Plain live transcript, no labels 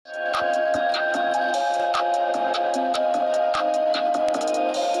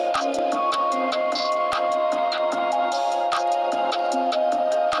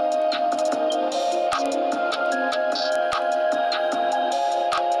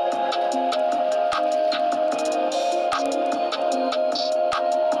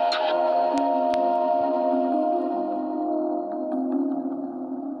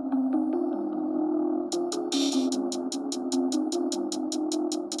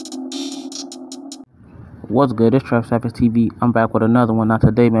What's good? It's Trap Savage TV. I'm back with another one. Now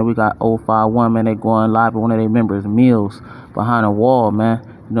today, man, we got 051, man. They going live with one of their members, Millz, behind a wall, man.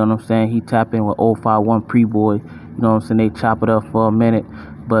 You know what I'm saying? He tap in with 051 Priboy. You know what I'm saying? They chop it up for a minute.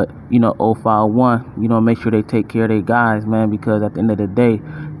 But, you know, 051, you know, make sure they take care of their guys, man, because at the end of the day,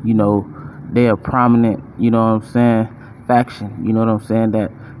 you know, they are prominent, you know what I'm saying, faction, you know what I'm saying, that,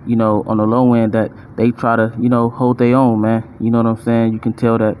 you know, on the low end, that they try to, you know, hold their own, man. You know what I'm saying? You can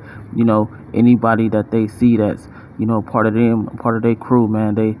tell that, you know, anybody that they see that's, you know, part of them, part of their crew,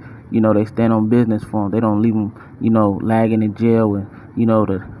 man, they, you know, they stand on business for them. They don't leave them, you know, lagging in jail and, you know,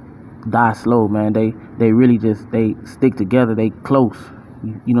 to die slow, man. They really just, they stick together. They close.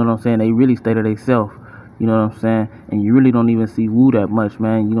 You know what I'm saying? They really stay to themselves. You know what I'm saying? And you really don't even see Wu that much,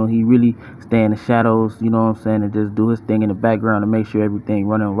 man. You know, he really stay in the shadows, you know what I'm saying, and just do his thing in the background to make sure everything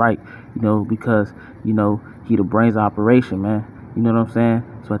running right, you know, because, you know, he the brains of operation, man. You know what I'm saying?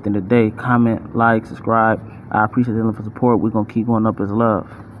 So at the end of the day, comment, like, subscribe. I appreciate them for support. We're going to keep going up as love.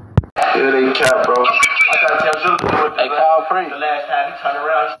 Yeah, they cap, bro. I tried to tell Jules, hey, call Pri. The last time he turned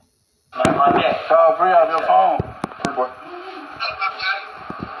around, like my neck. Call Pri off your phone. Priboy.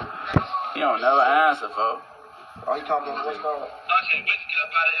 He don't never answer, folks. Oh, he talking to what's called? Okay, get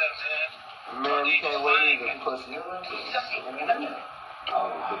up out of here, man. Man, we can't wait either, pussy.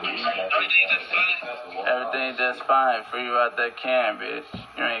 Everything just fine. Free you out that can, bitch.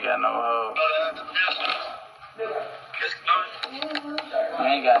 You ain't got no hoe. You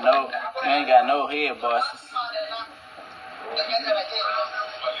ain't got no head bosses.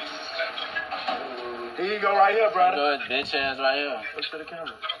 Here you go right here, brother. Go ahead, bitch ass right here. Look to the camera.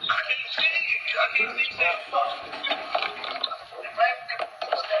 I can't see that.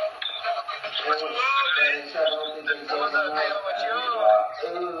 What you want, man? What's up, man? What you want?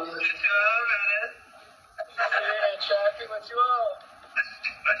 Traffic, what you want?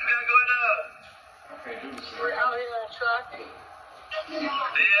 What you got going on? We're out here in traffic. Yeah.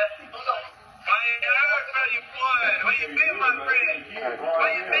 Why you heard from you, boy? Where you been, my friend?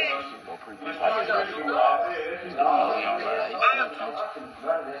 Where you been?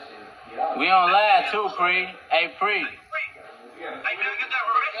 We on live too, Pri. Hey, Pri.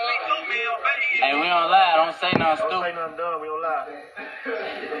 Hey, we on live. Don't say nothing stupid. Don't say nothing dumb. We on live.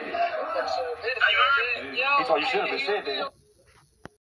 He told you should have been said that.